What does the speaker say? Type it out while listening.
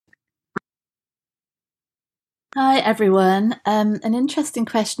Hi, everyone. An interesting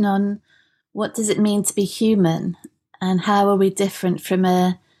question on what does it mean to be human and how are we different from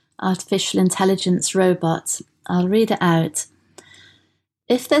a artificial intelligence robot? I'll read it out.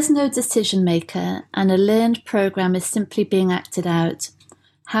 If there's no decision maker and a learned program is simply being acted out,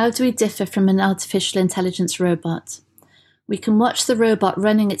 how do we differ from an artificial intelligence robot? We can watch the robot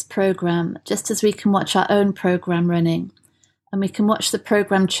running its program just as we can watch our own program running, and we can watch the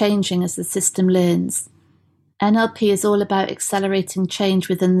program changing as the system learns. NLP is all about accelerating change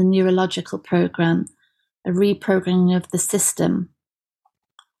within the neurological program, a reprogramming of the system.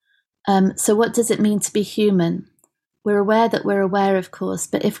 So, what does it mean to be human? We're aware that we're aware, of course,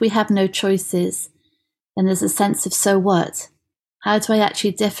 but if we have no choices, then there's a sense of so what? How do I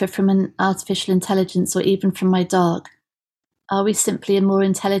actually differ from an artificial intelligence or even from my dog? Are we simply a more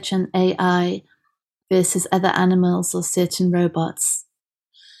intelligent AI versus other animals or certain robots?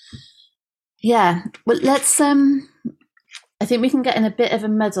 Yeah, well, let's I think we can get in a bit of a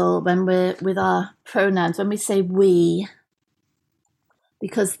muddle when we're with our pronouns, when we say we,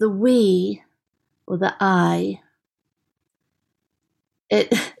 because the we or the I,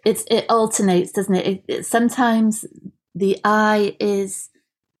 it it alternates, doesn't it? Sometimes the I is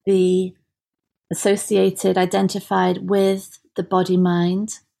the associated, identified with the body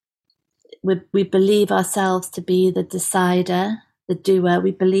mind. We believe ourselves to be the decider, the doer.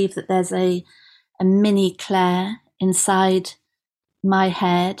 We believe that there's a mini Claire inside my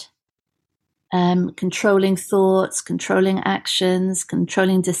head, controlling thoughts, controlling actions,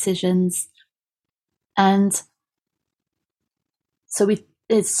 controlling decisions. And so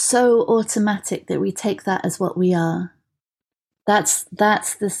it's so automatic that we take that as what we are. That's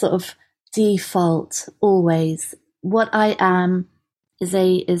the sort of default always. What I am is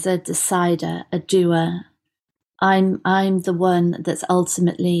a decider, a doer. I'm the one that's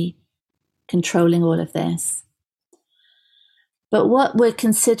ultimately controlling all of this. But what we're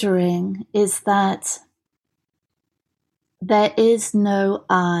considering is that there is no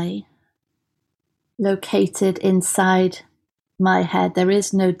I located inside my head. There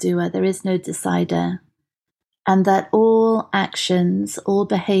is no doer, there is no decider. And that all actions, all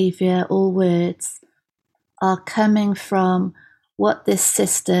behavior, all words are coming from what this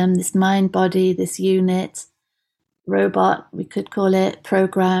system, this mind body, this unit, robot, we could call it,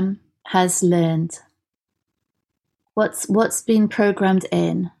 program, has learned. What's been programmed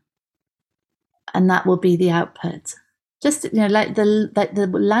in, and that will be the output. Just like the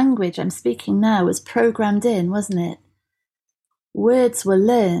language I'm speaking now was programmed in, wasn't it? Words were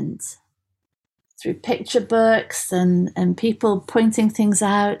learned through picture books and people pointing things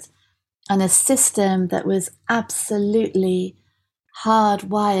out, and a system that was absolutely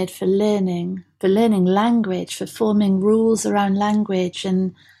hardwired for learning language, for forming rules around language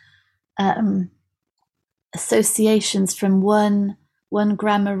and associations from one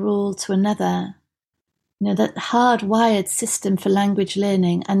grammar rule to another. That hardwired system for language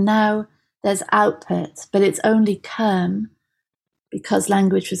learning, and now there's output, but it's only come because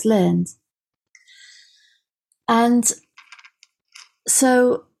language was learned. And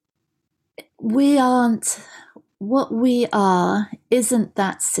so we aren't, what we are isn't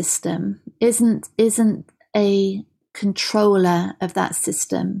that system, isn't a controller of that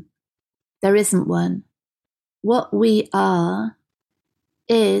system. There isn't one. What we are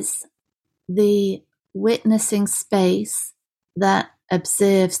is the witnessing space that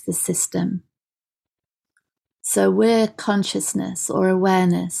observes the system. So we're consciousness or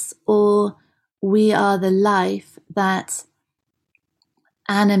awareness, or we are the life that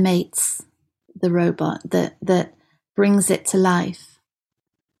animates the robot, that brings it to life.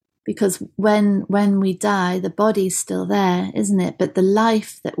 Because when we die, the body's still there, isn't it? But the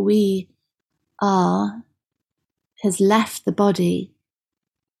life that we are has left the body.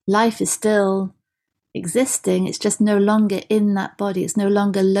 Life is still existing. It's just no longer in that body. It's no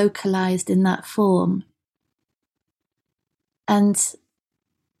longer localized in that form. But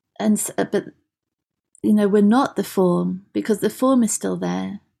we're not the form because the form is still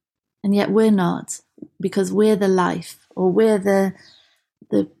there, and yet we're not, because we're the life, or we're the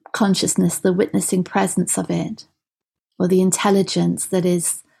consciousness, the witnessing presence of it, or the intelligence that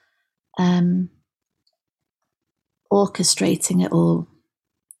is orchestrating it all.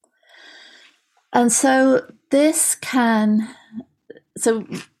 And so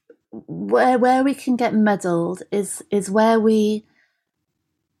where we can get muddled is where we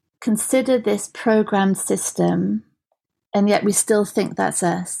consider this programmed system, and yet we still think that's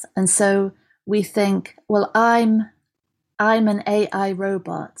us. And so we think, well, I'm an AI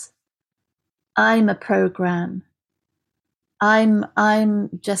robot. I'm a program. I'm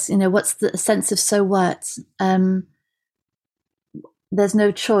just, what's the sense of so what? There's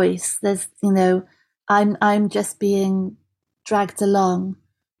no choice. There's, I'm just being dragged along.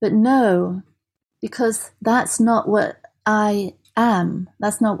 But no, because that's not what I am.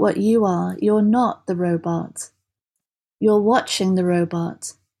 That's not what you are. You're not the robot. You're watching the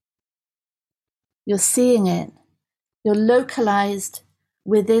robot. You're seeing it. You're localized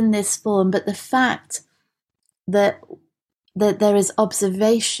within this form. But the fact that there is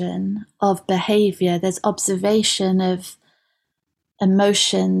observation of behavior, there's observation of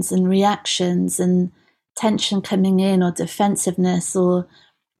emotions and reactions and tension coming in, or defensiveness, or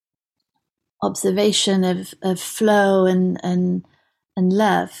observation of flow and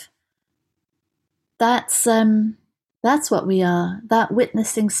love. That's what we are, that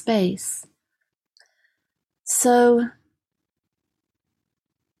witnessing space. So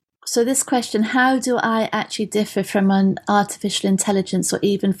this question, how do I actually differ from an artificial intelligence, or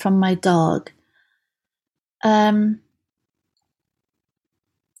even from my dog?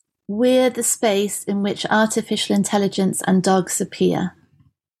 We're the space in which artificial intelligence and dogs appear.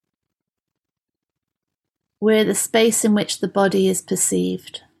 We're the space in which the body is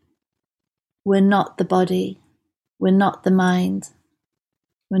perceived. We're not the body. We're not the mind.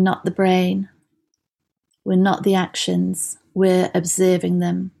 We're not the brain. We're not the actions. We're observing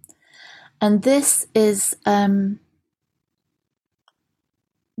them. And this is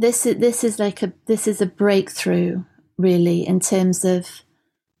this is a breakthrough, really, in terms of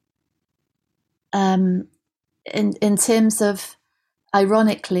in terms of,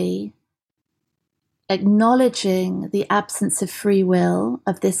 ironically, acknowledging the absence of free will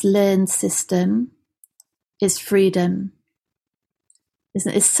of this learned system is freedom.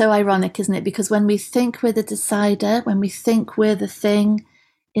 It's so ironic, isn't it? Because when we think we're the decider, when we think we're the thing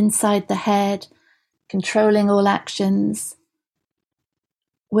inside the head, controlling all actions,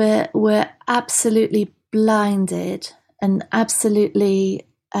 we're absolutely blinded and absolutely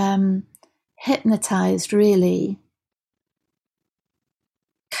hypnotized, really.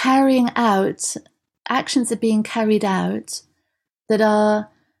 Actions are being carried out that are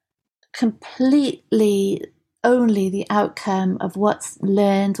completely only the outcome of what's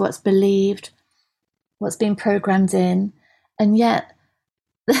learned, what's believed, what's been programmed in, and yet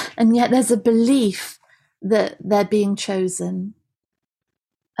there's a belief that they're being chosen,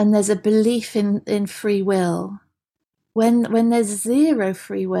 and there's a belief in free will when there's zero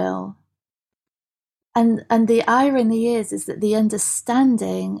free will. And the irony is that the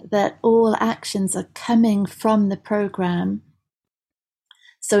understanding that all actions are coming from the program.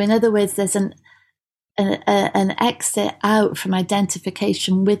 So in other words, there's an exit out from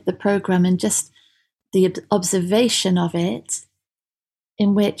identification with the program and just the observation of it,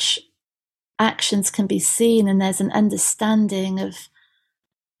 in which actions can be seen, and there's an understanding of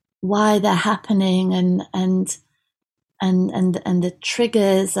why they're happening, and the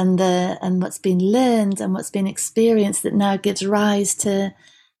triggers and what's been learned and what's been experienced that now gives rise to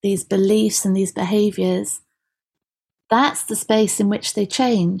these beliefs and these behaviors. That's the space in which they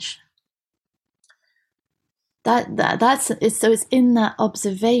change. So it's in that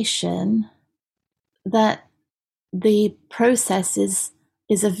observation that the process is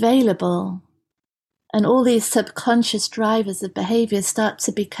available, and all these subconscious drivers of behavior start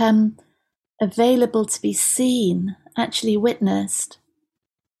to become available to be seen, actually witnessed,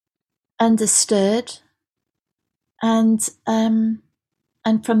 understood, and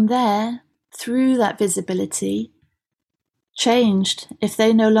from there, through that visibility, changed if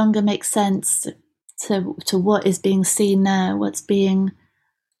they no longer make sense to what is being seen now, what's being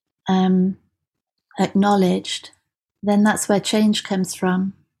acknowledged. Then that's where change comes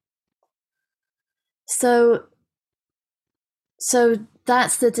from. So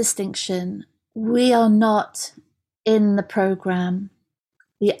that's the distinction. We are not in the program.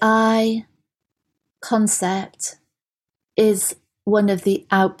 The I concept is one of the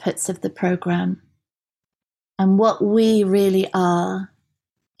outputs of the program. And what we really are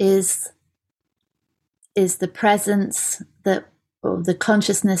is the presence, or the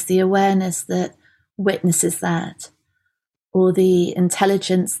consciousness, the awareness that witnesses that, or the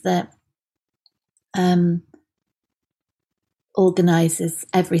intelligence that organizes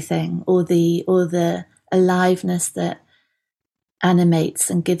everything, or the aliveness that animates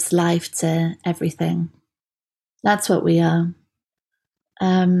and gives life to everything. That's what we are.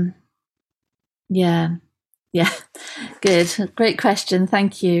 Yeah. Good. Great question.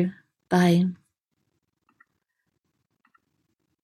 Thank you. Bye.